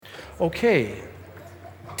Okay.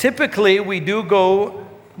 Typically, we do go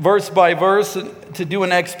verse by verse to do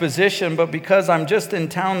an exposition, but because I'm just in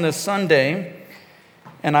town this Sunday,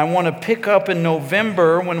 and I want to pick up in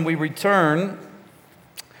November when we return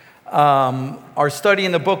our study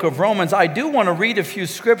in the book of Romans, I do want to read a few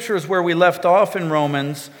scriptures where we left off in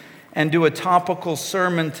Romans and do a topical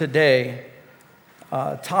sermon today.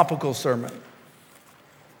 Topical sermon.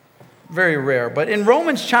 Very rare. But in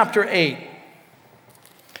Romans chapter 8,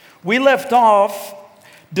 we left off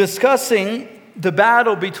discussing the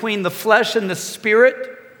battle between the flesh and the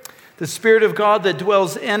Spirit. The Spirit of God that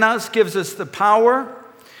dwells in us gives us the power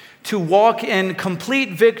to walk in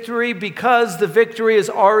complete victory because the victory has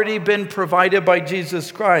already been provided by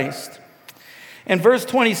Jesus Christ. In verse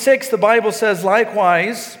 26, the Bible says,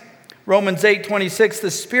 likewise, Romans 8:26,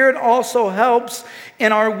 the Spirit also helps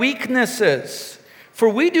in our weaknesses. For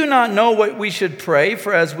we do not know what we should pray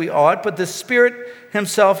for as we ought, but the Spirit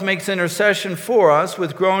himself makes intercession for us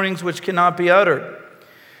with groanings which cannot be uttered.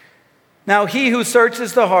 Now he who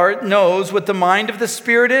searches the heart knows what the mind of the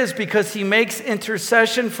Spirit is, because he makes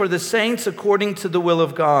intercession for the saints according to the will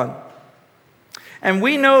of God. And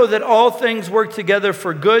we know that all things work together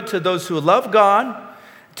for good to those who love God,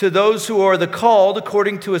 to those who are the called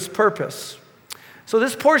according to his purpose. So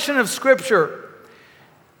this portion of Scripture,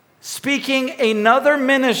 speaking another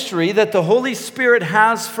ministry that the Holy Spirit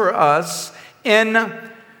has for us in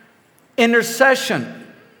intercession.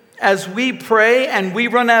 As we pray and we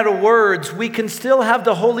run out of words, we can still have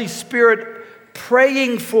the Holy Spirit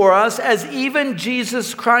praying for us as even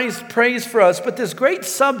Jesus Christ prays for us. But this great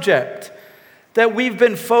subject that we've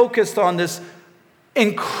been focused on, this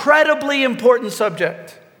incredibly important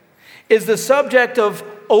subject, is the subject of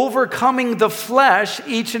overcoming the flesh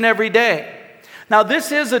each and every day. Now,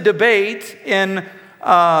 this is a debate in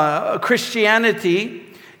Christianity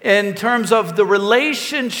in terms of the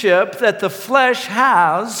relationship that the flesh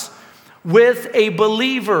has with a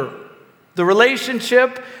believer. The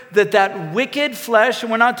relationship that wicked flesh,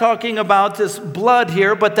 and we're not talking about this blood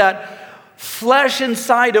here, but that flesh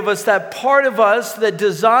inside of us, that part of us that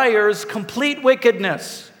desires complete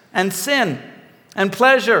wickedness and sin and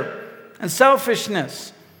pleasure and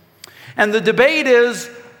selfishness. And the debate is,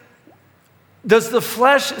 does the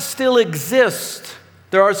flesh still exist?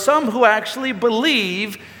 There are some who actually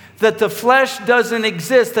believe that the flesh doesn't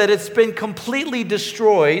exist, that it's been completely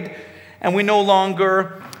destroyed, and we no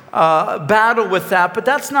longer battle with that. But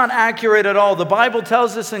that's not accurate at all. The Bible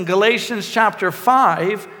tells us in Galatians chapter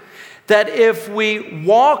 5 that if we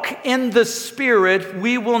walk in the Spirit,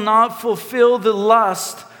 we will not fulfill the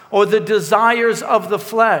lust or the desires of the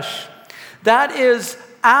flesh. That is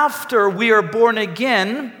after we are born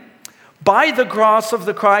again by the cross of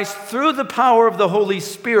the Christ through the power of the Holy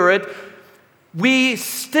Spirit. We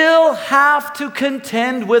still have to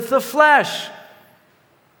contend with the flesh.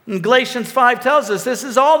 And Galatians 5 tells us this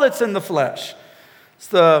is all that's in the flesh. It's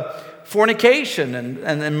the fornication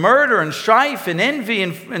and murder and strife and envy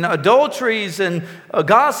and adulteries and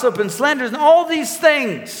gossip and slanders and all these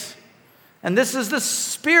things. And this is the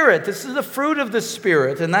Spirit. This is the fruit of the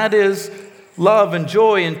Spirit. And that is love and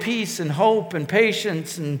joy and peace and hope and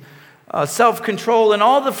patience and self-control and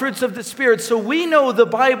all the fruits of the Spirit. So we know the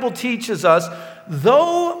Bible teaches us,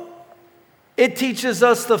 though it teaches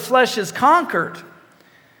us the flesh is conquered,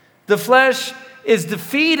 the flesh is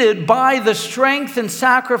defeated by the strength and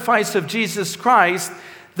sacrifice of Jesus Christ,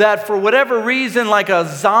 that for whatever reason, like a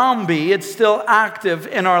zombie, it's still active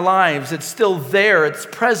in our lives. It's still there. It's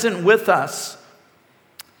present with us.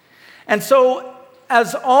 And so,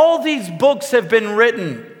 as all these books have been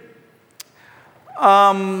written,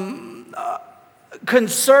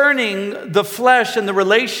 concerning the flesh and the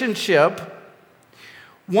relationship,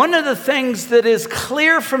 one of the things that is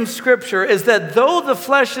clear from Scripture is that though the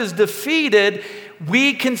flesh is defeated,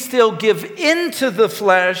 we can still give into the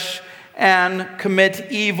flesh and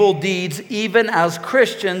commit evil deeds even as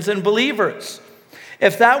Christians and believers.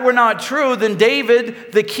 If that were not true, then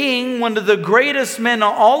David, the king, one of the greatest men in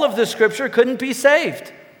all of the Scripture, couldn't be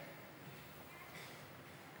saved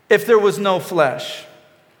if there was no flesh.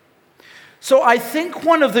 So I think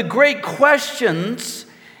one of the great questions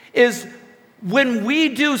is, when we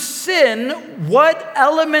do sin, what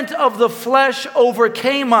element of the flesh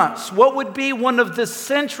overcame us? What would be one of the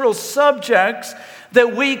central subjects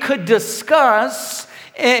that we could discuss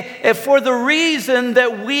for the reason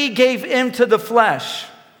that we gave into the flesh?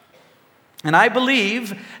 And I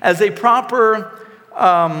believe, as a proper,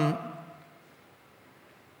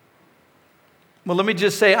 let me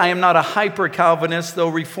just say I am not a hyper-Calvinist, though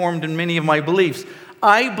reformed in many of my beliefs.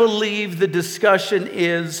 I believe the discussion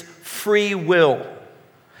is free will.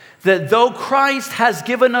 that though Christ has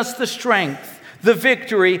given us the strength, the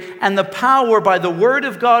victory, and the power by the Word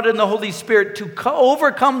of God and the Holy Spirit to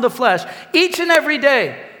overcome the flesh each and every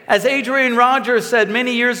day. As Adrian Rogers said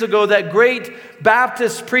many years ago, that great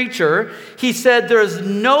Baptist preacher, he said there's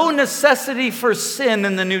no necessity for sin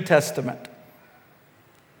in the New Testament.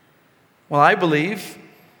 Well, I believe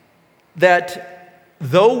that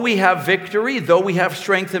though we have victory, though we have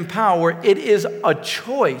strength and power, it is a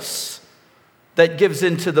choice that gives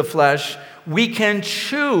into the flesh. We can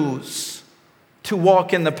choose to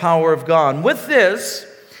walk in the power of God. With this,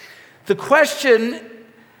 the question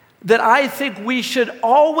that I think we should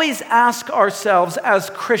always ask ourselves as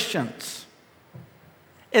Christians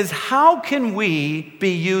is, how can we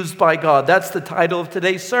be used by God? That's the title of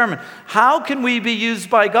today's sermon. How can we be used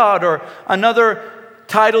by God? Or another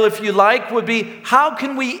title, if you like, would be, how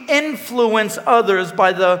can we influence others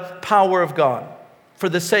by the power of God, for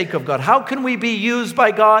the sake of God? How can we be used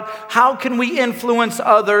by God? How can we influence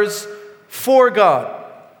others for God?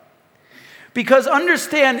 Because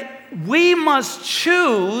understand, we must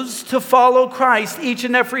choose to follow Christ each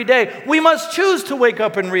and every day. We must choose to wake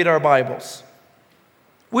up and read our Bibles.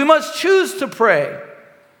 We must choose to pray.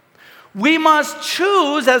 We must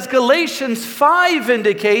choose, as Galatians 5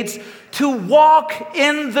 indicates, to walk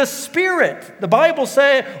in the Spirit. The Bible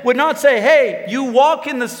would not say, hey, you walk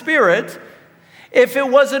in the Spirit, if it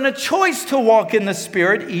wasn't a choice to walk in the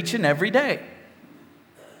Spirit each and every day.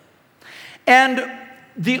 And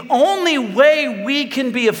the only way we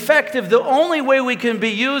can be effective, the only way we can be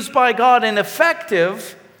used by God and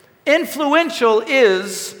effective, influential,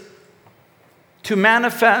 is to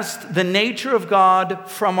manifest the nature of God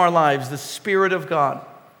from our lives, the Spirit of God.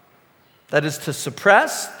 That is to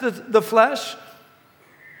suppress the flesh,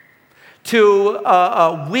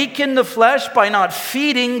 to weaken the flesh by not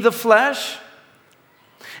feeding the flesh.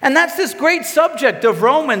 And that's this great subject of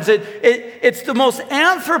Romans. It's the most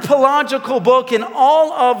anthropological book in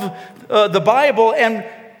all of the Bible, and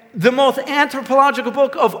the most anthropological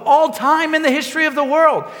book of all time in the history of the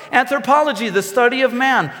world. Anthropology, the study of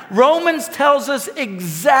man. Romans tells us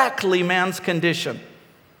exactly man's condition.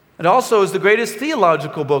 It also is the greatest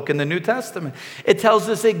theological book in the New Testament. It tells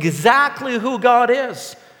us exactly who God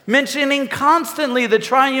is, mentioning constantly the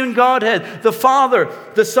triune Godhead, the Father,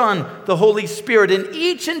 the Son, the Holy Spirit, in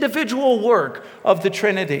each individual work of the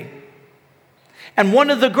Trinity. And one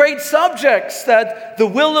of the great subjects that the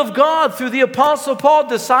will of God through the Apostle Paul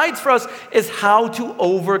decides for us is how to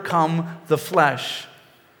overcome the flesh.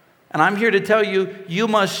 And I'm here to tell you, you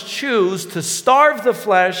must choose to starve the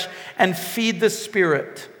flesh and feed the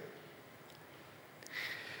Spirit.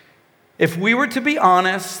 If we were to be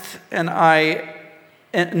honest, and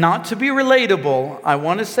not to be relatable, I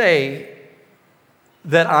want to say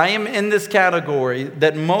that I am in this category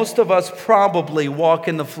that most of us probably walk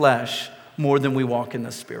in the flesh more than we walk in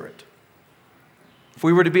the Spirit. If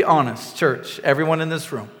we were to be honest, church, everyone in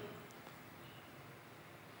this room.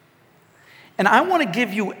 And I want to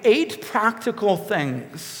give you 8 practical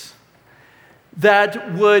things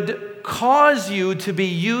that would cause you to be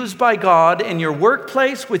used by God in your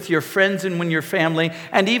workplace, with your friends and with your family,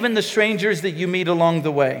 and even the strangers that you meet along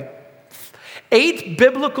the way. 8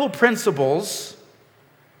 biblical principles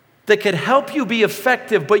that could help you be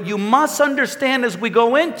effective, but you must understand as we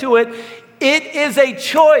go into it, it is a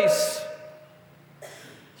choice.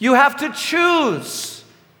 You have to choose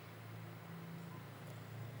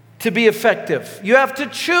to be effective. You have to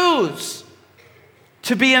choose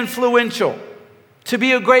to be influential, to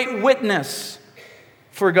be a great witness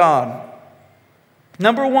for God.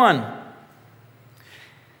 Number 1,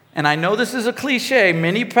 and I know this is a cliche,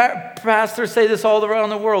 many pastors say this all around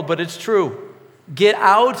the world, but it's true. Get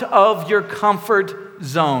out of your comfort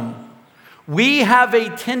zone. We have a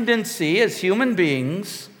tendency as human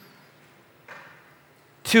beings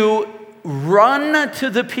to run to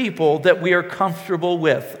the people that we are comfortable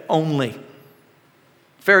with only.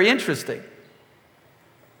 Very interesting.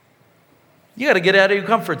 You got to get out of your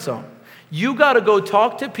comfort zone. You got to go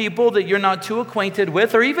talk to people that you're not too acquainted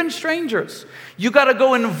with, or even strangers. You got to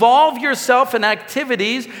go involve yourself in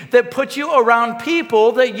activities that put you around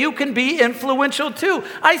people that you can be influential to.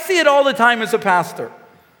 I see it all the time as a pastor.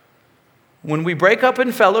 When we break up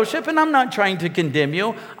in fellowship, and I'm not trying to condemn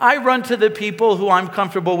you, I run to the people who I'm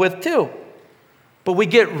comfortable with too. But we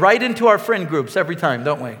get right into our friend groups every time,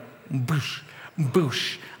 don't we? Boosh,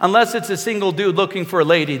 boosh. Unless it's a single dude looking for a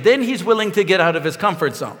lady, then he's willing to get out of his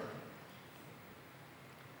comfort zone.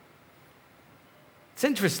 It's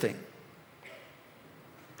interesting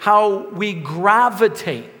how we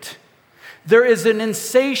gravitate. There is an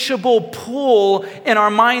insatiable pull in our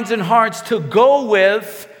minds and hearts to go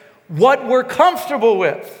with what we're comfortable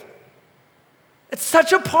with. It's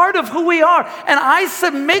such a part of who we are. And I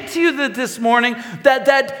submit to you that this morning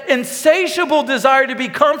that insatiable desire to be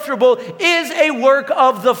comfortable is a work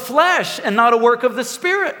of the flesh and not a work of the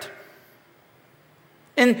Spirit.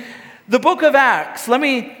 In the book of Acts, let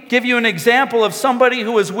me give you an example of somebody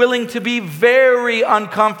who was willing to be very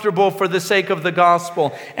uncomfortable for the sake of the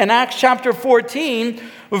gospel. In Acts chapter 14,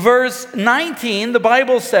 verse 19, the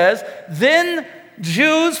Bible says, "Then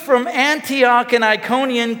Jews from Antioch and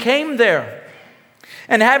Iconium came there.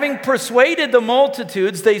 And having persuaded the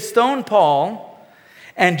multitudes, they stoned Paul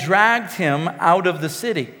and dragged him out of the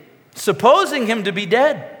city, supposing him to be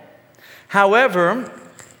dead. However,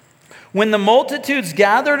 when the multitudes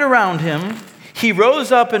gathered around him, he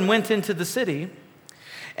rose up and went into the city.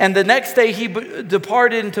 And the next day he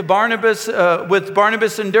departed into with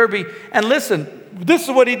Barnabas and Derbe. And listen, this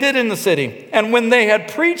is what he did in the city. And when they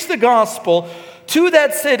had preached the gospel to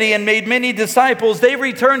that city and made many disciples, they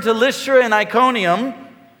returned to Lystra and Iconium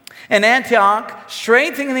and Antioch,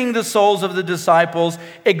 strengthening the souls of the disciples,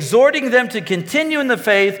 exhorting them to continue in the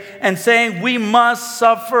faith, and saying, we must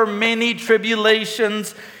suffer many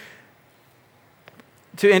tribulations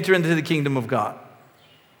to enter into the kingdom of God."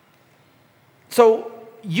 So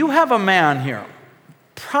you have a man here,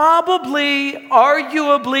 probably,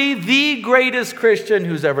 arguably, the greatest Christian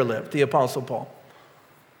who's ever lived, the Apostle Paul.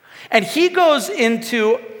 And he goes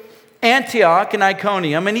into Antioch and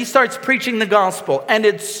Iconium, and he starts preaching the gospel. And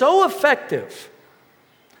it's so effective,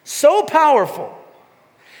 so powerful,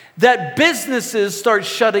 that businesses start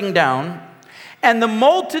shutting down. And the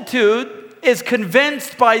multitude is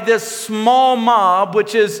convinced by this small mob,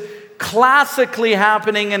 which is classically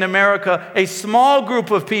happening in America, a small group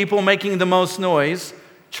of people making the most noise,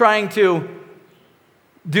 trying to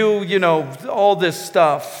do, all this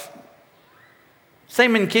stuff.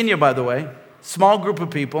 Same in Kenya, by the way. Small group of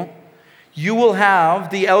people. You will have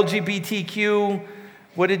the LGBTQ,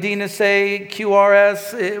 what did Dina say,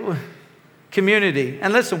 QRS community.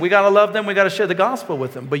 And listen, we got to love them. We got to share the gospel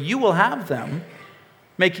with them. But you will have them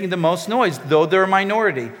making the most noise, though they're a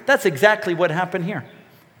minority. That's exactly what happened here.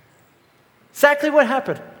 Exactly what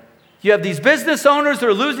happened. You have these business owners that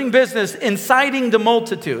are losing business, inciting the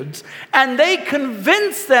multitudes, and they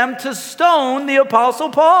convince them to stone the Apostle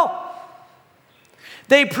Paul.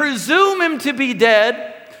 They presume him to be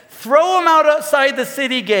dead, throw him outside the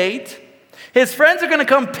city gate. His friends are going to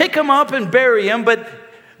come pick him up and bury him, but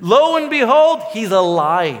lo and behold, he's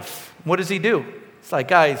alive. What does he do? It's like,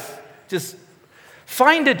 guys, just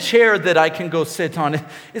find a chair that I can go sit on.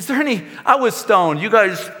 Is there any? I was stoned. You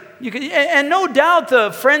guys, and no doubt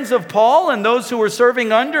the friends of Paul and those who were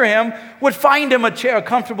serving under him would find him a chair, a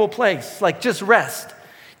comfortable place, like just rest.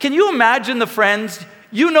 Can you imagine the friends?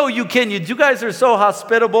 You can. You guys are so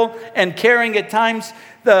hospitable and caring at times.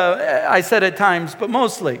 I said at times, but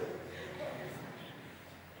mostly.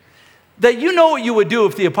 That what you would do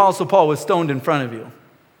if the Apostle Paul was stoned in front of you.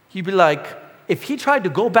 You'd be like, if he tried to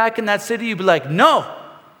go back in that city, you'd be like, no,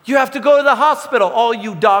 you have to go to the hospital. All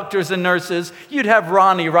you doctors and nurses, you'd have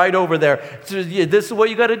Ronnie right over there. So, this is what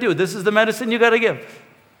you got to do. This is the medicine you got to give.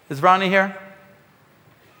 Is Ronnie here?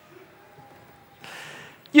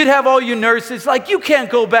 You'd have all you nurses like, you can't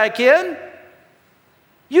go back in.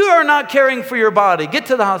 You are not caring for your body. Get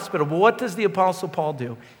to the hospital. But what does the Apostle Paul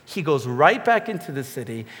do? He goes right back into the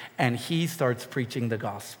city and he starts preaching the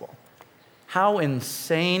gospel. How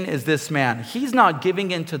insane is this man? He's not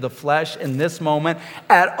giving in to the flesh in this moment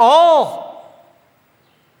at all.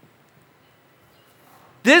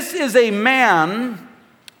 This is a man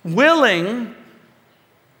willing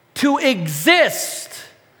to exist,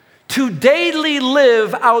 to daily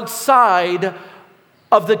live outside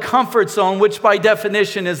of the comfort zone, which by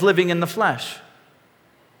definition is living in the flesh.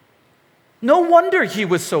 No wonder he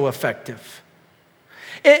was so effective.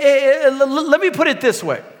 Let me put it this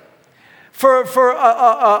way. For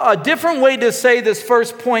a different way to say this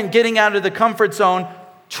first point, getting out of the comfort zone,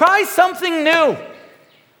 try something new.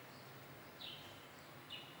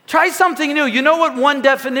 Try something new. You know what one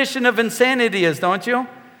definition of insanity is, don't you?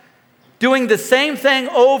 Doing the same thing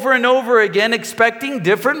over and over again, expecting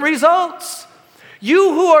different results.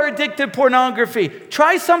 You who are addicted to pornography,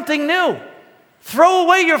 try something new. Throw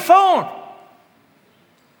away your phone.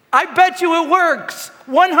 I bet you it works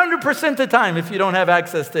 100% of the time if you don't have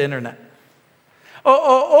access to the internet.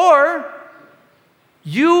 Or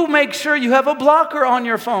you make sure you have a blocker on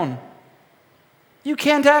your phone. You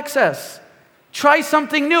can't access. Try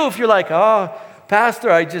something new if you're like,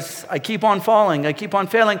 Pastor, I keep on falling. I keep on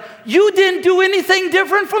failing. You didn't do anything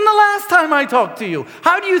different from the last time I talked to you.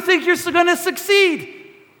 How do you think you're going to succeed?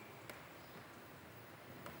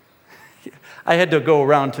 I had to go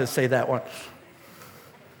around to say that one.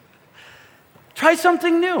 Try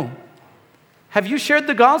something new. Have you shared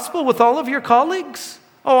the gospel with all of your colleagues?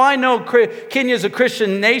 Oh, I know Kenya is a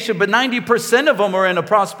Christian nation, but 90% of them are in a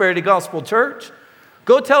prosperity gospel church.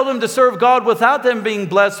 Go tell them to serve God without them being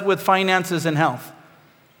blessed with finances and health.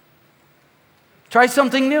 Try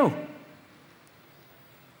something new.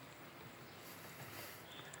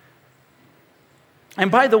 And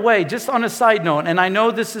by the way, just on a side note, and I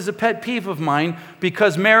know this is a pet peeve of mine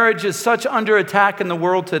because marriage is such under attack in the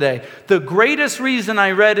world today. The greatest reason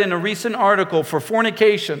I read in a recent article for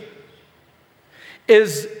fornication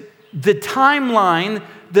is the timeline,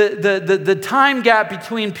 the time gap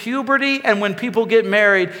between puberty and when people get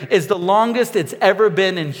married is the longest it's ever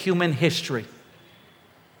been in human history.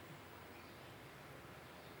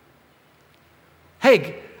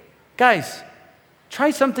 Hey, guys,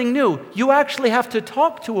 try something new. You actually have to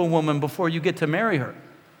talk to a woman before you get to marry her.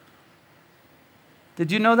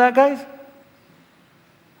 Did you know that, guys?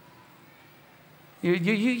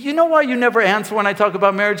 You know why you never answer when I talk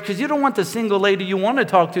about marriage? Because you don't want the single lady you want to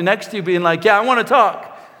talk to next to you being like, yeah, I want to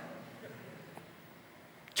talk.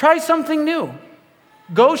 Try something new.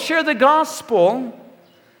 Go share the gospel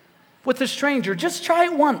with a stranger. Just try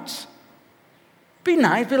it once. Be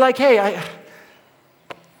nice. Be like, hey,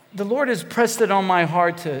 the Lord has pressed it on my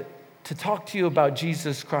heart to talk to you about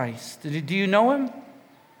Jesus Christ. Do you know him?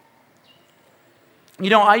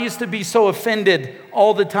 You know, I used to be so offended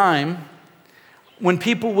all the time when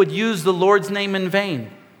people would use the Lord's name in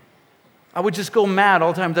vain. I would just go mad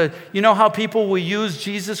all the time. You know how people will use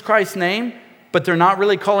Jesus Christ's name, but they're not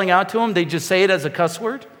really calling out to him? They just say it as a cuss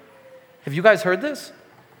word. Have you guys heard this?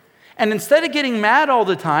 And instead of getting mad all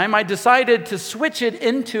the time, I decided to switch it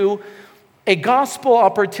into a gospel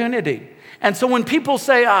opportunity. And so when people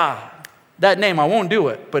say, that name, I won't do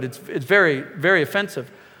it, but it's very, very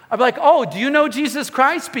offensive. I'm like, oh, do you know Jesus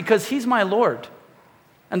Christ? Because he's my Lord.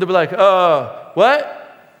 And they'll be like,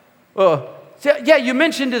 what? Yeah, you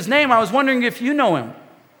mentioned his name. I was wondering if you know him.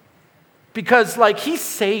 Because, he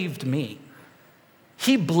saved me.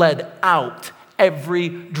 He bled out every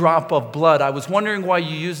drop of blood. I was wondering why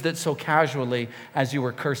you used it so casually as you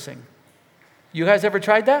were cursing. You guys ever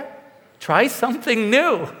tried that? Try something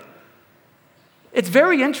new. It's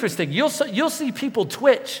very interesting. You'll see people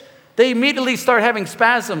twitch. They immediately start having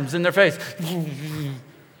spasms in their face.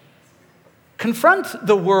 Confront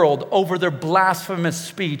the world over their blasphemous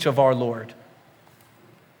speech of our Lord.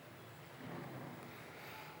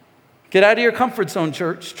 Get out of your comfort zone,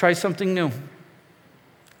 church. Try something new.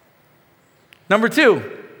 Number 2,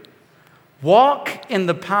 walk in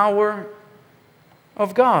the power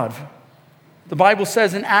of God. The Bible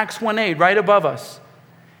says in Acts 1:8, right above us,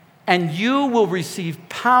 and you will receive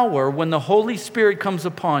power when the Holy Spirit comes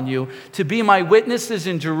upon you to be my witnesses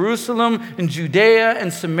in Jerusalem, in Judea,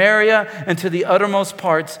 and Samaria, and to the uttermost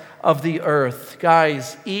parts of the earth.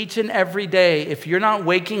 Guys, each and every day, if you're not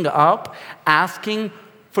waking up asking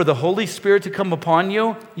for the Holy Spirit to come upon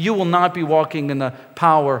you, you will not be walking in the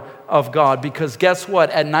power of God. Because guess what?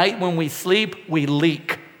 At night when we sleep, we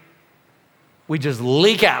leak. We just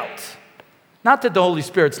leak out. Not that the Holy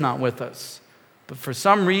Spirit's not with us. But for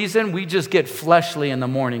some reason, we just get fleshly in the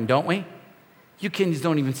morning, don't we? You Kenyans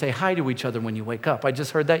don't even say hi to each other when you wake up. I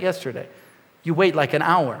just heard that yesterday. You wait like an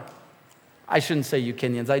hour. I shouldn't say you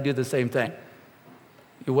Kenyans. I do the same thing.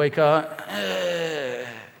 You wake up.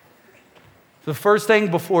 The first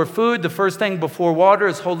thing before food, the first thing before water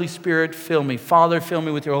is Holy Spirit, fill me. Father, fill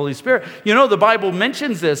me with your Holy Spirit. You know, the Bible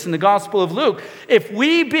mentions this in the Gospel of Luke. If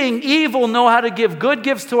we, being evil, know how to give good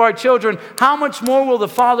gifts to our children, how much more will the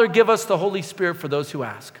Father give us the Holy Spirit for those who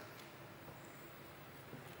ask?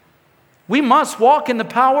 We must walk in the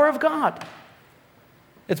power of God.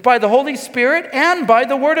 It's by the Holy Spirit and by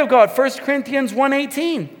the Word of God. 1 Corinthians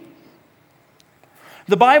 1:18.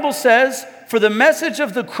 The Bible says, for the message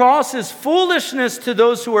of the cross is foolishness to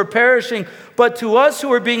those who are perishing, but to us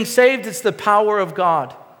who are being saved, it's the power of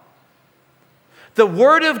God. The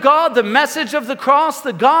Word of God, the message of the cross,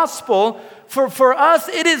 the gospel, for us,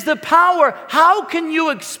 it is the power. How can you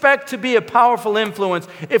expect to be a powerful influence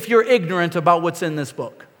if you're ignorant about what's in this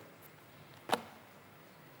book?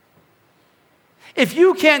 If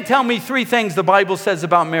you can't tell me 3 things the Bible says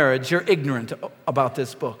about marriage, you're ignorant about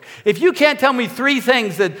this book. If you can't tell me 3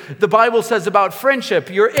 things that the Bible says about friendship,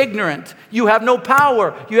 you're ignorant. You have no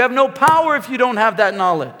power. You have no power if you don't have that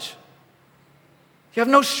knowledge. You have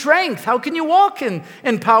no strength. How can you walk in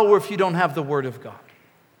power if you don't have the Word of God?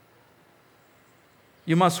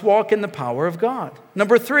 You must walk in the power of God.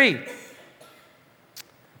 Number 3,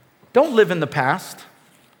 don't live in the past.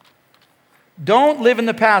 Don't live in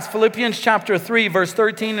the past. Philippians chapter 3, verse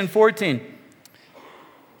 13 and 14.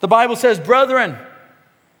 The Bible says, brethren,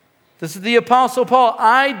 This is the Apostle Paul.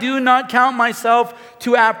 I do not count myself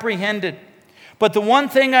to apprehended. But the one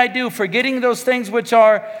thing I do, forgetting those things which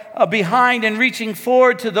are behind and reaching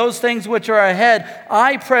forward to those things which are ahead,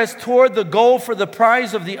 I press toward the goal for the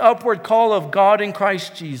prize of the upward call of God in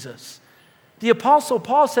Christ Jesus. The Apostle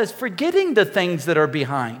Paul says, forgetting the things that are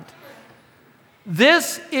behind.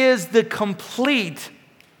 This is the complete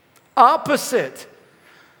opposite,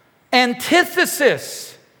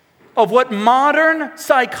 antithesis of what modern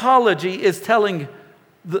psychology is telling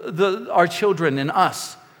our children and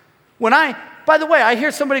us. By the way, I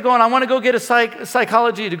hear somebody going, I want to go get a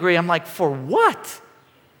psychology degree. I'm like, for what?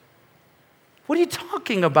 What are you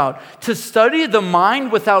talking about? To study the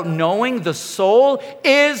mind without knowing the soul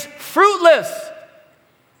is fruitless.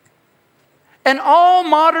 And all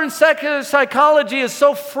modern secular psychology is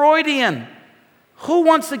so Freudian. Who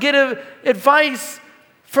wants to get advice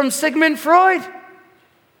from Sigmund Freud?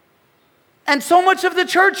 And so much of the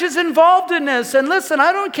church is involved in this. And listen,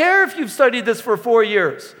 I don't care if you've studied this for 4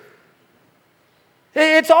 years.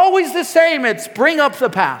 It's always the same. It's bring up the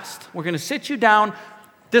past. We're going to sit you down.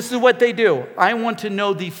 This is what they do. I want to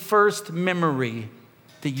know the first memory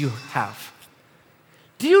that you have.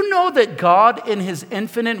 Do you know that God, in his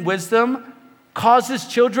infinite wisdom, causes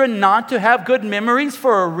children not to have good memories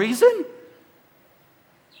for a reason?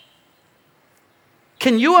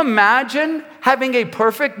 Can you imagine having a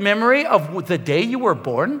perfect memory of the day you were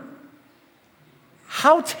born?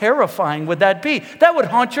 How terrifying would that be? That would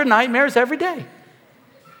haunt your nightmares every day.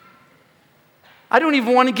 I don't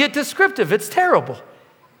even want to get descriptive. It's terrible.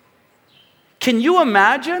 Can you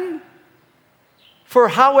imagine for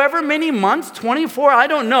however many months, 24, I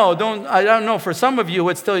don't know. I don't know. For some of you,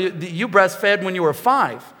 it's still, you breastfed when you were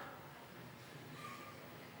 5.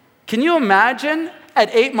 Can you imagine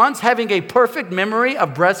at 8 months having a perfect memory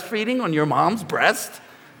of breastfeeding on your mom's breast?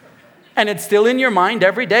 And it's still in your mind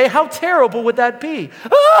every day? How terrible would that be?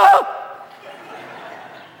 Ah!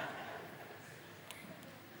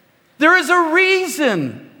 There is a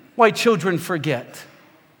reason why children forget.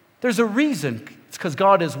 There's a reason. It's because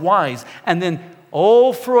God is wise. And then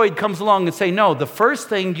old Freud comes along and say, no, the first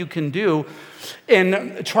thing you can do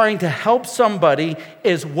in trying to help somebody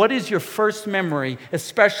is, what is your first memory,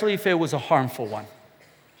 especially if it was a harmful one?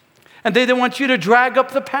 And they want you to drag up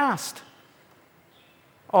the past.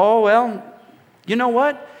 Oh, well, you know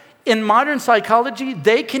what? In modern psychology,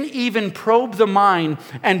 they can even probe the mind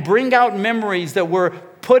and bring out memories that were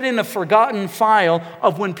put in a forgotten file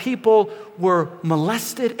of when people were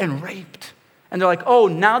molested and raped. And they're like, oh,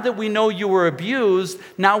 now that we know you were abused,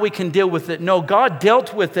 now we can deal with it. No, God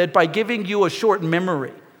dealt with it by giving you a short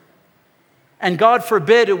memory. And God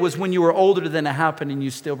forbid it was when you were older than it happened and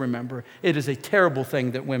you still remember. It is a terrible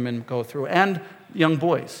thing that women go through, and young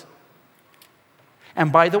boys.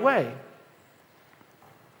 And by the way,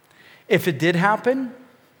 if it did happen,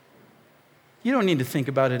 you don't need to think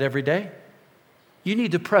about it every day. You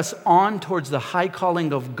need to press on towards the high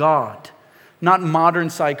calling of God, not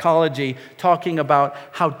modern psychology talking about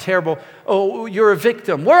how terrible, oh, you're a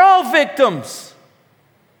victim. We're all victims.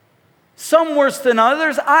 Some worse than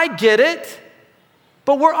others, I get it.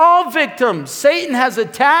 But we're all victims. Satan has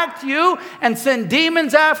attacked you and sent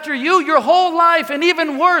demons after you your whole life. And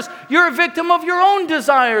even worse, you're a victim of your own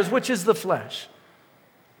desires, which is the flesh.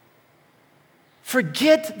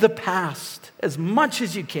 Forget the past as much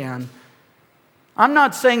as you can. I'm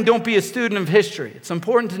not saying don't be a student of history. It's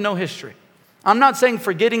important to know history. I'm not saying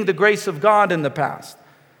forgetting the grace of God in the past.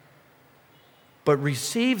 But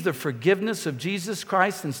receive the forgiveness of Jesus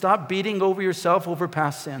Christ and stop beating over yourself over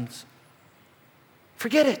past sins.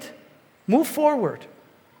 Forget it. Move forward.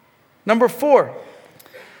 Number 4,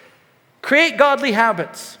 create godly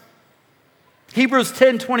habits. Hebrews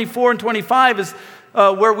 10:24 and 25 is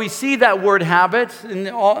where we see that word habit,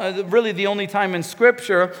 and really the only time in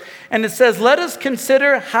Scripture. And it says, let us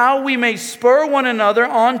consider how we may spur one another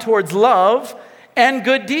on towards love and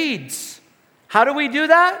good deeds. How do we do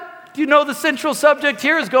that? Do you know the central subject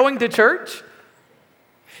here is going to church?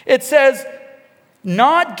 It says,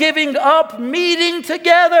 not giving up meeting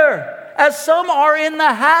together, as some are in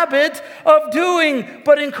the habit of doing,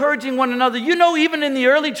 but encouraging one another. You know, even in the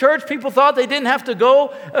early church, people thought they didn't have to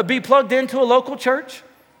go be plugged into a local church.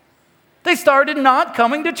 They started not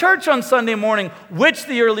coming to church on Sunday morning, which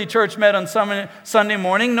the early church met on Sunday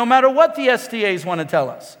morning, no matter what the SDAs want to tell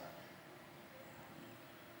us.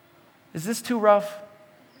 Is this too rough?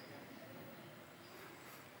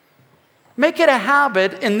 Make it a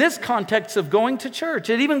habit in this context of going to church.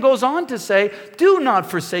 It even goes on to say, do not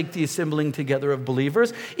forsake the assembling together of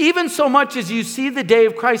believers, even so much as you see the day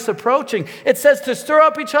of Christ approaching. It says to stir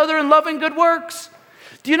up each other in love and good works.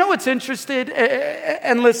 Do you know what's interesting?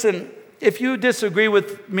 And listen, if you disagree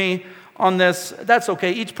with me on this, that's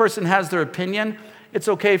okay. Each person has their opinion. It's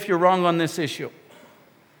okay if you're wrong on this issue.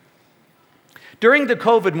 During the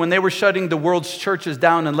COVID, when they were shutting the world's churches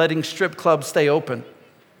down and letting strip clubs stay open,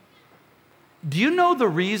 do you know the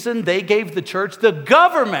reason they gave the church? The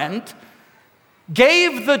government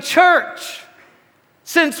gave the church.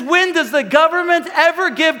 Since when does the government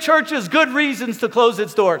ever give churches good reasons to close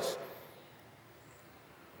its doors?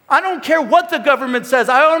 I don't care what the government says.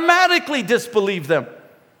 I automatically disbelieve them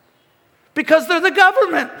because they're the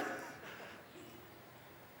government.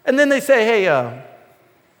 And then they say, hey,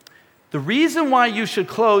 the reason why you should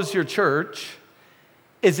close your church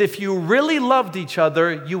is if you really loved each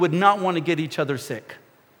other, you would not want to get each other sick.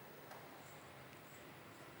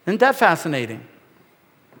 Isn't that fascinating?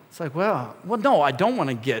 It's like, well, no, I don't want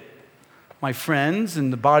to get my friends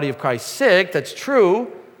and the body of Christ sick. That's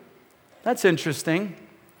true. That's interesting.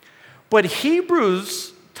 But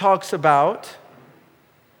Hebrews talks about,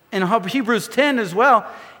 in Hebrews 10 as well,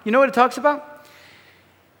 you know what it talks about?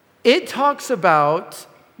 It talks about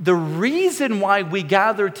the reason why we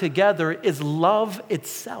gather together is love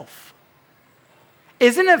itself.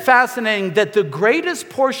 Isn't it fascinating that the greatest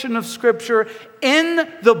portion of Scripture in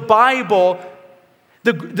the Bible,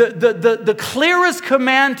 the clearest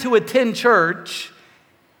command to attend church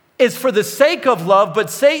is for the sake of love, but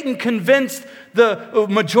Satan convinced the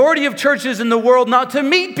majority of churches in the world not to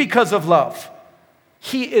meet because of love.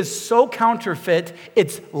 He is so counterfeit,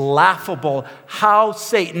 it's laughable how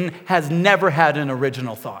Satan has never had an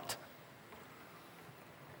original thought.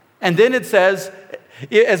 And then it says,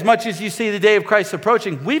 as much as you see the day of Christ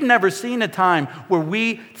approaching, we've never seen a time where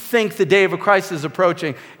we think the day of Christ is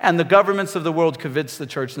approaching and the governments of the world convince the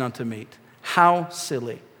church not to meet. How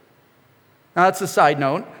silly. Now that's a side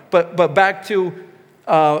note, but back to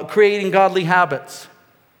creating godly habits.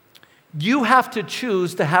 You have to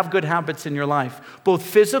choose to have good habits in your life, both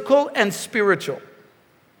physical and spiritual.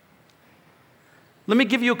 Let me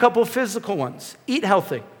give you a couple of physical ones. Eat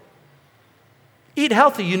healthy. Eat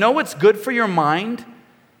healthy. You know what's good for your mind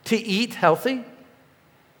to eat healthy?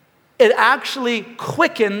 It actually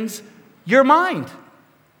quickens your mind.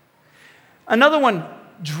 Another one,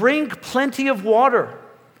 drink plenty of water.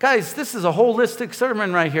 Guys, this is a holistic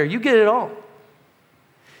sermon right here. You get it all.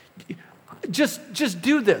 Just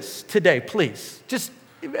do this today, please. Just,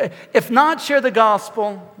 if not, share the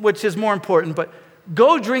gospel, which is more important, but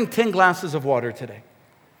go drink 10 glasses of water today.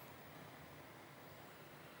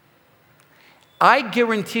 I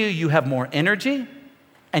guarantee you have more energy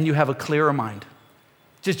and you have a clearer mind.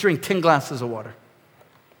 Just drink 10 glasses of water.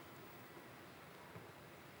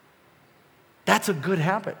 That's a good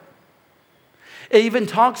habit. It even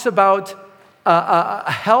talks about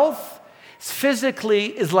health physically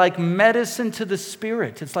is like medicine to the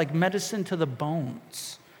spirit. It's like medicine to the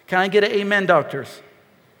bones. Can I get an amen, doctors? Is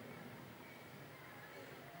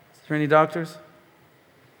there any doctors?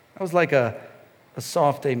 That was like a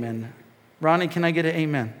soft amen. Ronnie, can I get an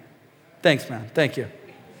amen? Thanks, man. Thank you.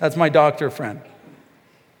 That's my doctor friend.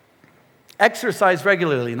 Exercise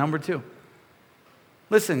regularly, number 2.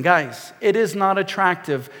 Listen, guys, it is not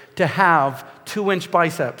attractive to have 2-inch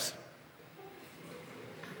biceps.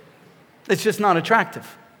 It's just not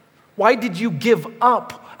attractive. Why did you give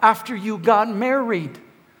up after you got married?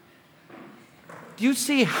 Do you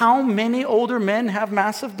see how many older men have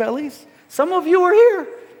massive bellies? Some of you are here.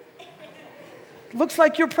 Looks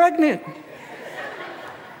like you're pregnant.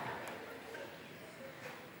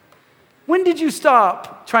 When did you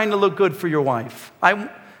stop trying to look good for your wife?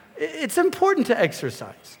 It's important to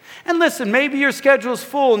exercise. And listen, maybe your schedule's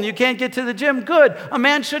full and you can't get to the gym. Good. A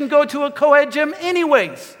man shouldn't go to a co-ed gym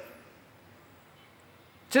anyways.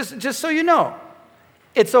 Just so you know.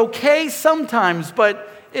 It's okay sometimes, but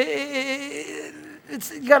you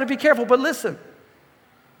got to be careful. But listen,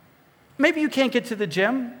 maybe you can't get to the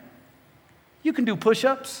gym. You can do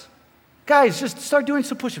push-ups. Guys, just start doing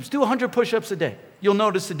some push-ups. Do 100 push-ups a day. You'll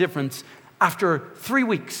notice a difference. After 3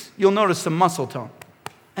 weeks, you'll notice some muscle tone.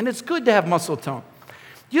 And it's good to have muscle tone.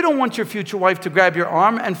 You don't want your future wife to grab your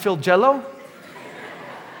arm and feel jello.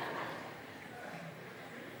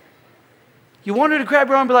 You want her to grab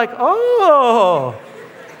your arm and be like, oh,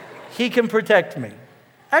 he can protect me.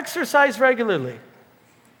 Exercise regularly.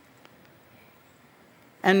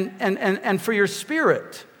 And for your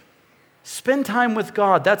spirit, spend time with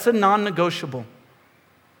God. That's a non-negotiable.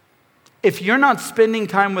 If you're not spending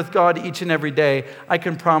time with God each and every day, I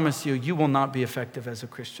can promise you, you will not be effective as a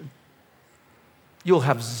Christian. You'll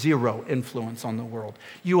have zero influence on the world.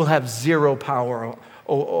 You will have zero power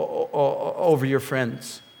over your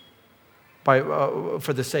friends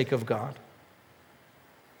for the sake of God.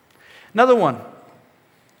 Another one,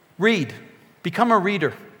 read. Become a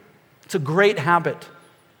reader. It's a great habit.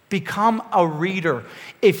 Become a reader.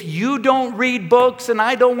 If you don't read books, and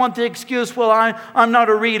I don't want the excuse, well, I'm not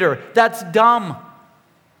a reader, that's dumb.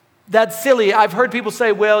 That's silly. I've heard people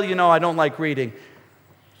say, well, I don't like reading.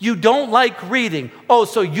 You don't like reading. Oh,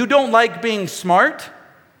 so you don't like being smart?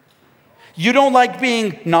 You don't like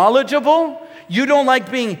being knowledgeable? You don't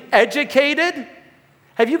like being educated?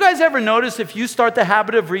 Have you guys ever noticed if you start the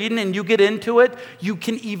habit of reading and you get into it, you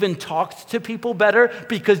can even talk to people better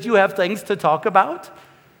because you have things to talk about?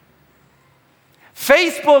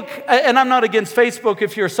 Facebook, and I'm not against Facebook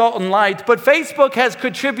if you're salt and light, but Facebook has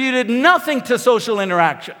contributed nothing to social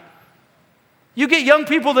interaction. You get young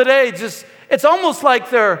people today, it's almost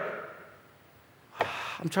like I'm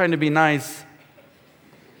trying to be nice.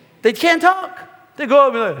 They can't talk. They go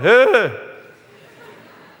up and be like, hey.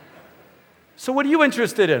 So what are you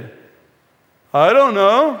interested in? I don't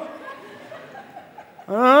know.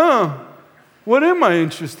 What am I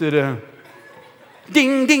interested in?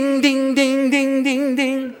 Ding, ding, ding, ding, ding, ding,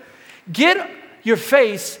 ding. Get your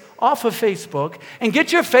face off of Facebook and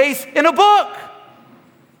get your face in a book.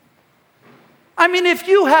 I mean, if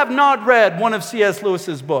you have not read one of C.S.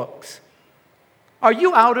 Lewis's books, are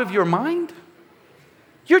you out of your mind?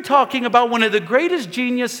 You're talking about one of the greatest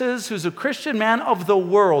geniuses who's a Christian man of the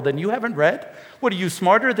world, and you haven't read? What, are you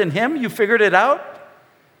smarter than him? You figured it out?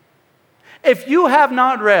 If you have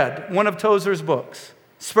not read one of Tozer's books,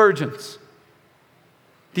 Spurgeon's,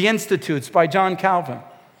 The Institutes by John Calvin,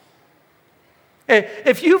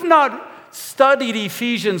 if you've not studied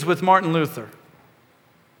Ephesians with Martin Luther,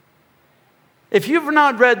 if you've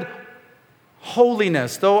not read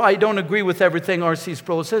Holiness, though I don't agree with everything R.C.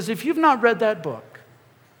 Sproul says, if you've not read that book,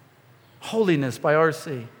 Holiness by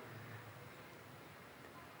R.C.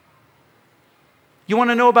 You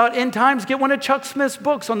want to know about end times? Get one of Chuck Smith's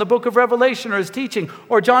books on the book of Revelation or his teaching,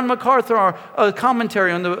 or John MacArthur, or a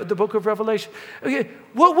commentary on the book of Revelation. Okay,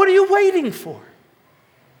 what are you waiting for?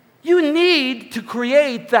 You need to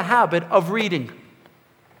create the habit of reading.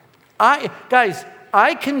 Guys,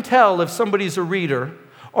 I can tell if somebody's a reader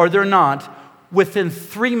or they're not within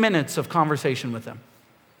 3 minutes of conversation with them.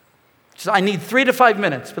 So I need 3 to 5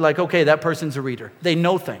 minutes. Be like, okay, that person's a reader. They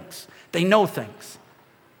know things. They know things.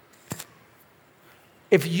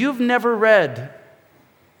 If you've never read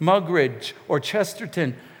Muggeridge or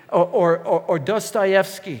Chesterton or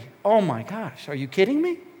Dostoevsky, oh my gosh, are you kidding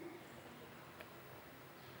me?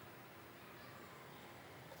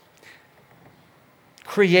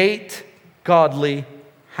 Create godly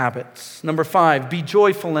habits. Number 5, be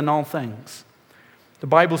joyful in all things. The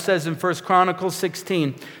Bible says in 1 Chronicles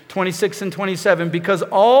 16, 26 and 27, because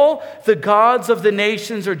all the gods of the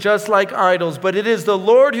nations are just like idols, but it is the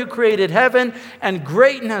Lord who created heaven, and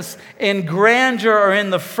greatness and grandeur are in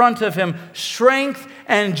the front of him. Strength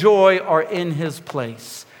and joy are in his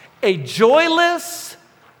place. A joyless,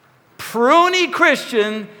 pruny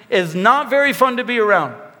Christian is not very fun to be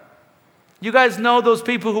around. You guys know those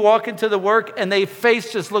people who walk into the work and their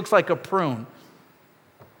face just looks like a prune.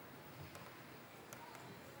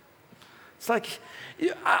 It's like,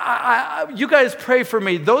 you guys pray for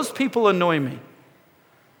me. Those people annoy me.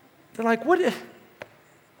 They're like,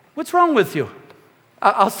 what's wrong with you?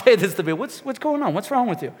 I'll say this to me. What's going on? What's wrong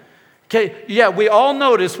with you? Okay, yeah, we all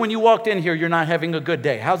notice when you walked in here, you're not having a good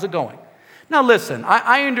day. How's it going? Now listen,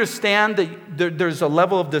 I understand that there's a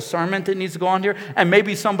level of discernment that needs to go on here, and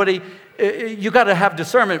maybe somebody, you got to have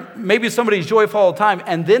discernment. Maybe somebody's joyful all the time,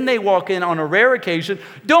 and then they walk in on a rare occasion.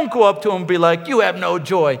 Don't go up to them and be like, you have no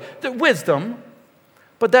joy. The wisdom.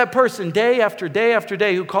 But that person, day after day after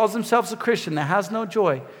day, who calls themselves a Christian that has no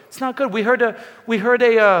joy, it's not good. We heard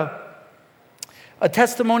a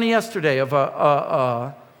testimony yesterday of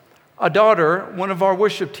a daughter, one of our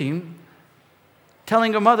worship team,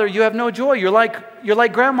 telling her mother, you have no joy. You're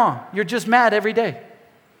like grandma. You're just mad every day.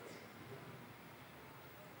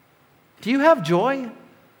 Do you have joy?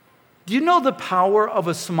 Do you know the power of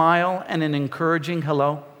a smile and an encouraging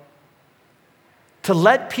hello? To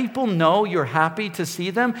let people know you're happy to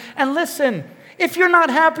see them. And listen, if you're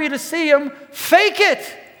not happy to see them, fake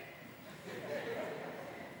it.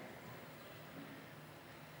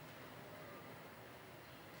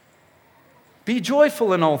 Be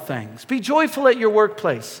joyful in all things. Be joyful at your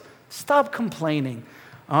workplace. Stop complaining.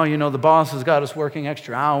 Oh, the boss has got us working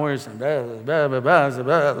extra hours and blah, blah, blah, blah,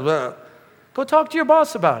 blah, blah. Go talk to your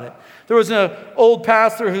boss about it. There was an old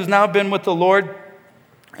pastor who's now been with the Lord,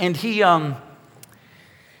 and he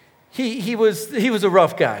was a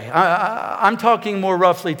rough guy. I'm talking more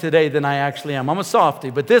roughly today than I actually am. I'm a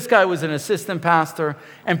softie, but this guy was an assistant pastor,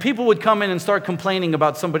 and people would come in and start complaining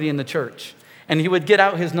about somebody in the church. And he would get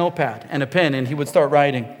out his notepad and a pen and he would start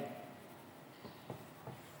writing.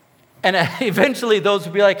 And eventually those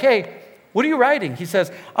would be like, hey, what are you writing? He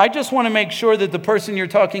says, I just want to make sure that the person you're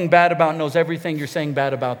talking bad about knows everything you're saying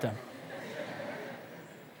bad about them.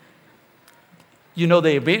 You know,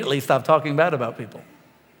 they immediately stop talking bad about people.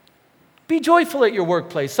 Be joyful at your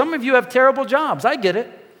workplace. Some of you have terrible jobs. I get it.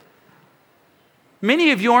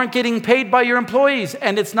 Many of you aren't getting paid by your employees,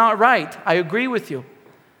 and it's not right. I agree with you.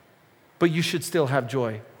 But you should still have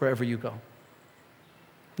joy wherever you go.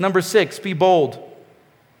 Number 6, be bold.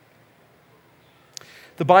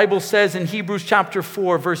 The Bible says in Hebrews chapter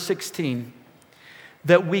 4, verse 16,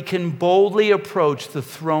 that we can boldly approach the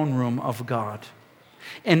throne room of God.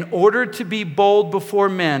 In order to be bold before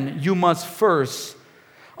men, you must first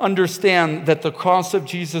understand that the cross of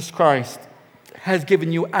Jesus Christ has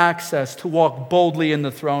given you access to walk boldly in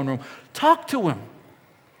the throne room. Talk to him.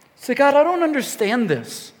 Say, God, I don't understand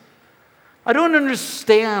this. I don't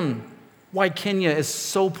understand why Kenya is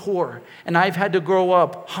so poor and I've had to grow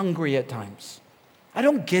up hungry at times. I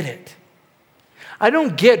don't get it. I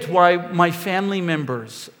don't get why my family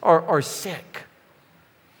members are sick.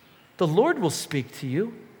 The Lord will speak to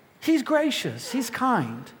you. He's gracious. He's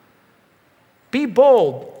kind. Be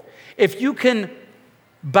bold. If you can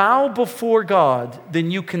bow before God, then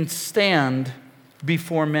you can stand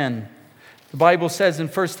before men. The Bible says in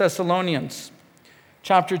 1 Thessalonians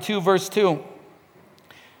chapter 2, verse 2,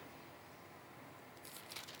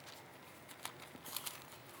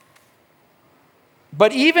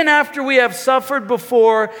 but even after we have suffered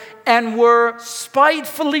before and were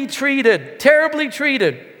spitefully treated, terribly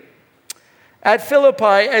treated, at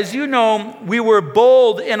Philippi, as you know, we were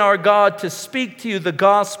bold in our God to speak to you the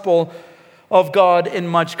gospel of God in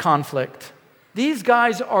much conflict. These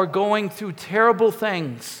guys are going through terrible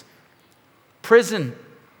things, prison,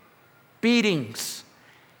 beatings,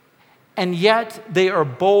 and yet they are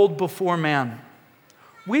bold before man.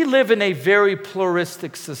 We live in a very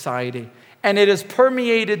pluralistic society. And it has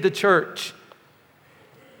permeated the church.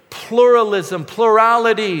 Pluralism,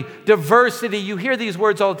 plurality, diversity. You hear these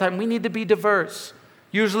words all the time. We need to be diverse.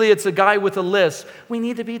 Usually it's a guy with a list. We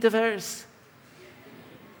need to be diverse.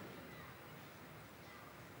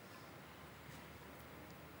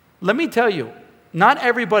 Let me tell you, not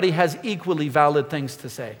everybody has equally valid things to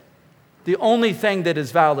say. The only thing that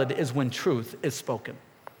is valid is when truth is spoken.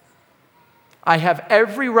 I have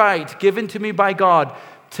every right given to me by God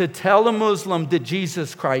to tell a Muslim that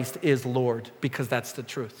Jesus Christ is Lord, because that's the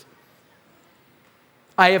truth.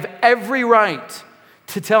 I have every right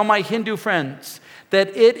to tell my Hindu friends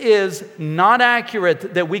that it is not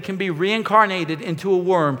accurate that we can be reincarnated into a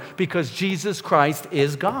worm because Jesus Christ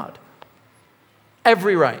is God.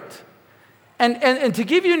 Every right. And to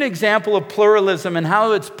give you an example of pluralism and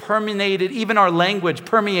how it's permeated, even our language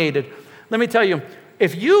permeated, let me tell you,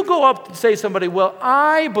 if you go up and say to somebody, well,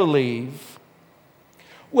 I believe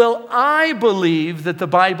that the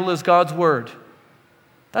Bible is God's word.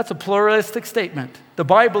 That's a pluralistic statement. The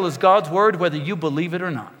Bible is God's word whether you believe it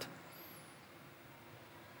or not.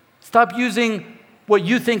 Stop using what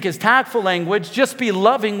you think is tactful language. Just be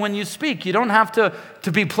loving when you speak. You don't have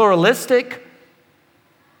to be pluralistic.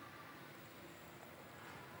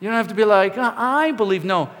 You don't have to be like, I believe.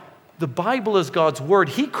 No, the Bible is God's word.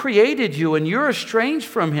 He created you and you're estranged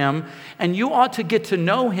from him, and you ought to get to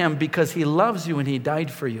know him because he loves you and he died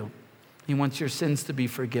for you. He wants your sins to be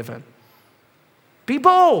forgiven. Be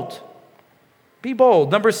bold. Be bold.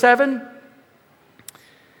 Number 7,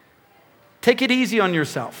 take it easy on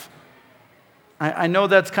yourself. I know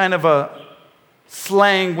that's kind of a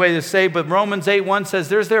slang way to say, but Romans 8:1 says,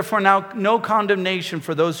 there's therefore now no condemnation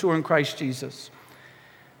for those who are in Christ Jesus.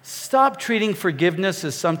 Stop treating forgiveness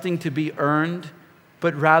as something to be earned,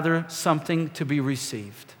 but rather something to be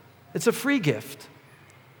received. It's a free gift.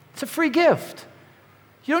 It's a free gift.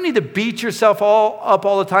 You don't need to beat yourself up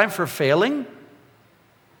all the time for failing.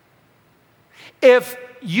 If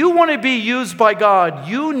you want to be used by God,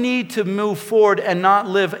 you need to move forward and not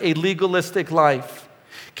live a legalistic life.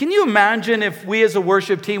 Can you imagine if we as a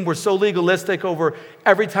worship team were so legalistic over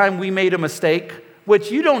every time we made a mistake?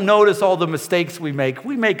 Which you don't notice all the mistakes we make.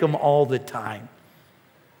 We make them all the time.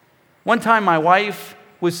 One time my wife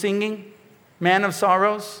was singing Man of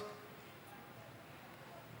Sorrows.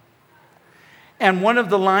 And one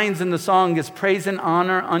of the lines in the song is praise and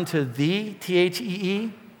honor unto thee,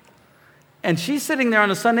 T-H-E-E. And she's sitting there on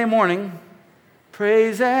a Sunday morning,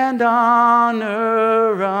 praise and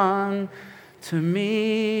honor unto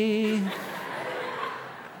me.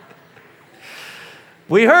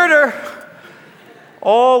 We heard her.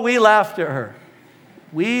 Oh, we laughed at her.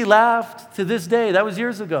 We laughed to this day. That was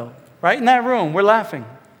years ago. Right in that room, we're laughing.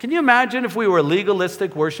 Can you imagine if we were a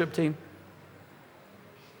legalistic worship team?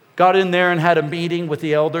 Got in there and had a meeting with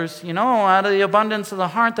the elders. Out of the abundance of the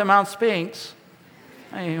heart, the mouth speaks.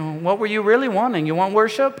 Hey, what were you really wanting? You want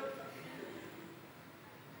worship?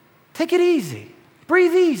 Take it easy.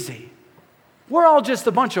 Breathe easy. We're all just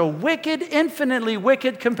a bunch of wicked, infinitely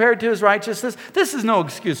wicked compared to his righteousness. This is no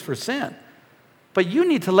excuse for sin. But you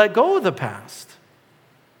need to let go of the past.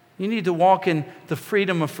 You need to walk in the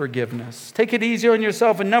freedom of forgiveness. Take it easy on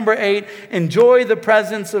yourself. And number 8, enjoy the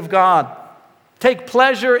presence of God. Take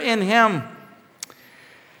pleasure in him.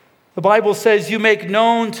 The Bible says, you make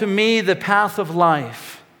known to me the path of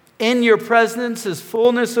life. In your presence is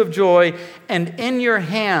fullness of joy, and in your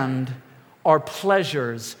hand are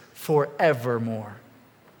pleasures forevermore.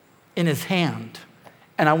 In his hand.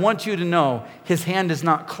 And I want you to know, his hand is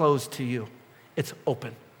not closed to you. It's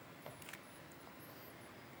open.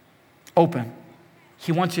 Open.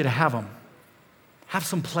 He wants you to have them. Have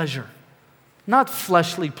some pleasure. Not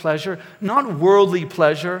fleshly pleasure, not worldly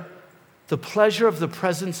pleasure, the pleasure of the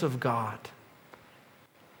presence of God.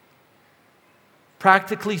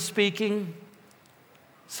 Practically speaking,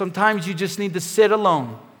 sometimes you just need to sit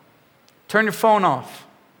alone. Turn your phone off.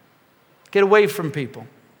 Get away from people.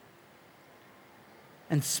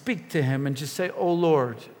 And speak to him and just say, oh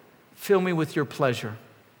Lord, fill me with your pleasure.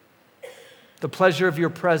 The pleasure of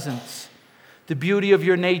your presence. The beauty of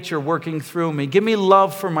your nature working through me. Give me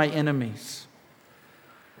love for my enemies.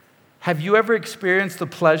 Have you ever experienced the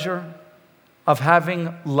pleasure of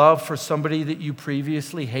having love for somebody that you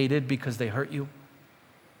previously hated because they hurt you?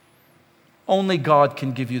 Only God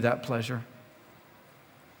can give you that pleasure.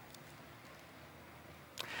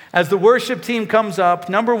 As the worship team comes up,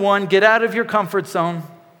 number 1, get out of your comfort zone.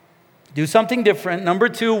 Do something different. Number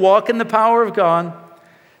 2, walk in the power of God.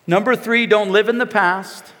 Number 3, don't live in the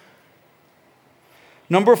past.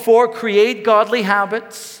 Number 4, create godly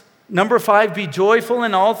habits. Number 5, be joyful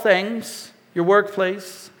in all things, your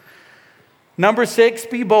workplace. Number 6,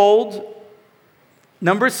 be bold.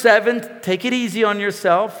 Number 7, take it easy on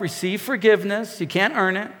yourself. Receive forgiveness. You can't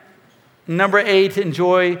earn it. Number 8,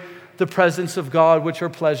 enjoy the presence of God, which are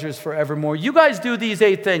pleasures forevermore. You guys do these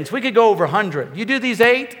 8 things. We could go over 100. You do these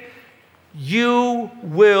 8, you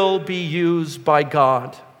will be used by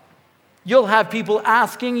God. You'll have people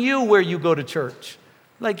asking you where you go to church.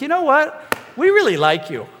 Like, you know what? We really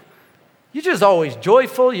like you. You're just always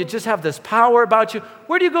joyful. You just have this power about you.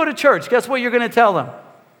 Where do you go to church? Guess what you're going to tell them?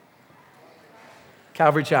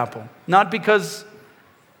 Calvary Chapel. Not because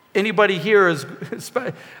anybody here is,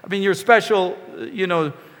 you're special,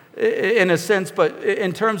 in a sense, but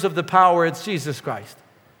in terms of the power, it's Jesus Christ.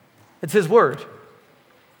 It's his word.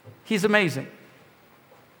 He's amazing.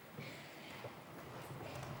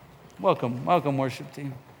 Welcome, worship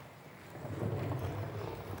team.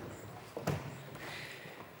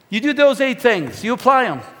 You do those 8 things. You apply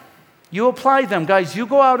them. You apply them, guys. You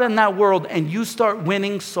go out in that world and you start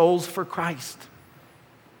winning souls for Christ.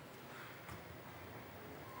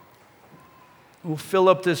 We'll fill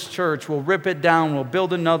up this church. We'll rip it down. We'll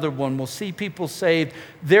build another one. We'll see people saved.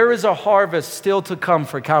 There is a harvest still to come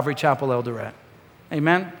for Calvary Chapel Eldoret.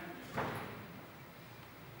 Amen?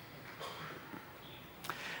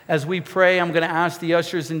 As we pray, I'm going to ask the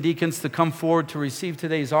ushers and deacons to come forward to receive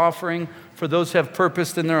today's offering for those who have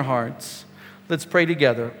purposed in their hearts. Let's pray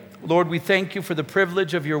together. Lord, we thank you for the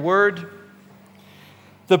privilege of your word,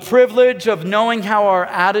 the privilege of knowing how our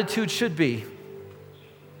attitude should be.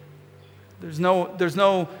 There's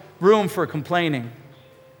no room for complaining.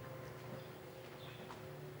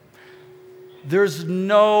 There's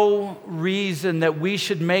no reason that we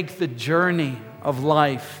should make the journey of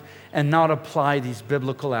life and not apply these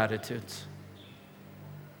biblical attitudes.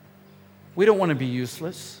 We don't want to be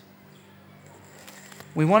useless.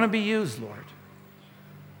 We want to be used, Lord.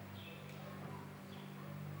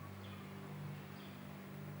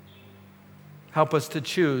 Help us to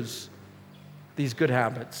choose these good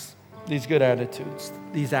habits, these good attitudes,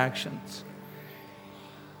 these actions.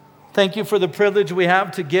 Thank you for the privilege we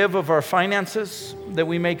have to give of our finances, that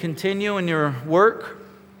we may continue in your work,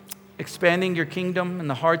 expanding your kingdom in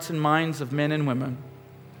the hearts and minds of men and women.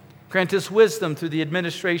 Grant us wisdom through the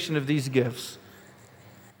administration of these gifts,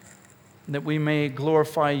 that we may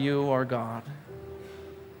glorify you, our God.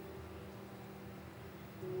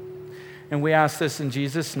 And we ask this in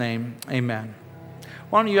Jesus' name, amen.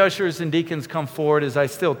 Why don't you ushers and deacons come forward as I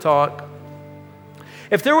still talk?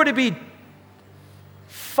 If there were to be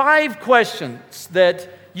 5 questions that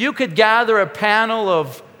you could gather a panel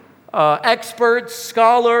of experts,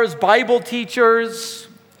 scholars, Bible teachers,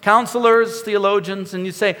 counselors, theologians, and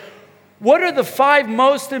you say, what are the 5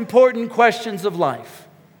 most important questions of life?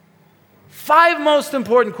 5 most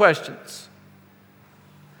important questions.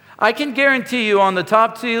 I can guarantee you on the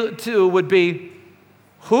top two would be,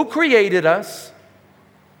 who created us?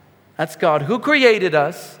 That's God. Who created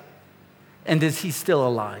us? And is he still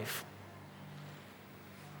alive?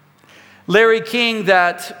 Larry King,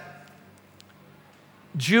 that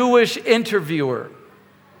Jewish interviewer,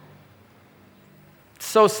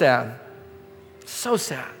 so sad. So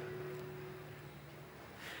sad.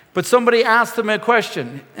 But somebody asked him a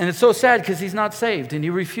question, and it's so sad because he's not saved, and he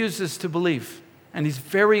refuses to believe. And he's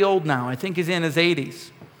very old now. I think he's in his 80s.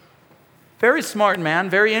 Very smart man,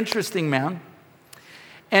 very interesting man.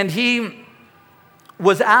 And he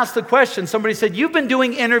was asked a question. Somebody said, you've been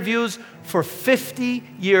doing interviews for 50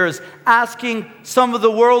 years, asking some of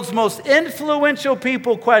the world's most influential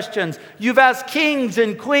people questions. You've asked kings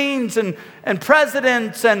and queens and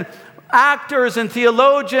presidents and actors and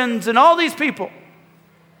theologians and all these people.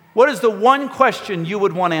 What is the one question you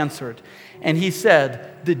would want answered? And he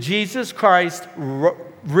said, did Jesus Christ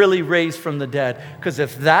really raise from the dead? Because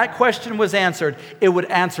if that question was answered, it would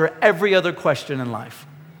answer every other question in life.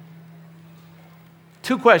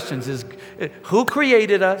 2 questions is, who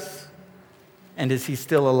created us? And is he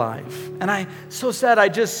still alive? And so sad, I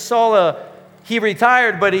just saw he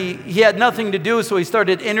retired, but he had nothing to do, so he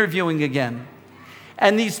started interviewing again.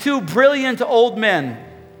 And these 2 brilliant old men,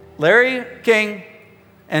 Larry King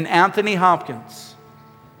and Anthony Hopkins,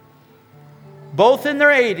 both in their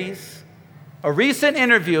 80s, a recent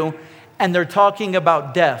interview, and they're talking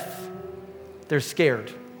about death. They're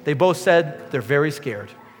scared. They both said they're very scared.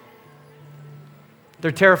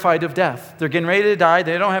 They're terrified of death. They're getting ready to die.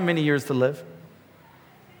 They don't have many years to live.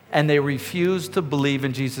 And they refuse to believe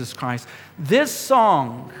in Jesus Christ. This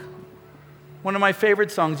song, one of my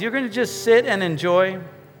favorite songs, you're going to just sit and enjoy,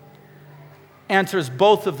 answers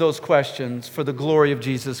both of those questions for the glory of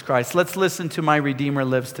Jesus Christ. Let's listen to My Redeemer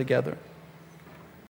Lives together.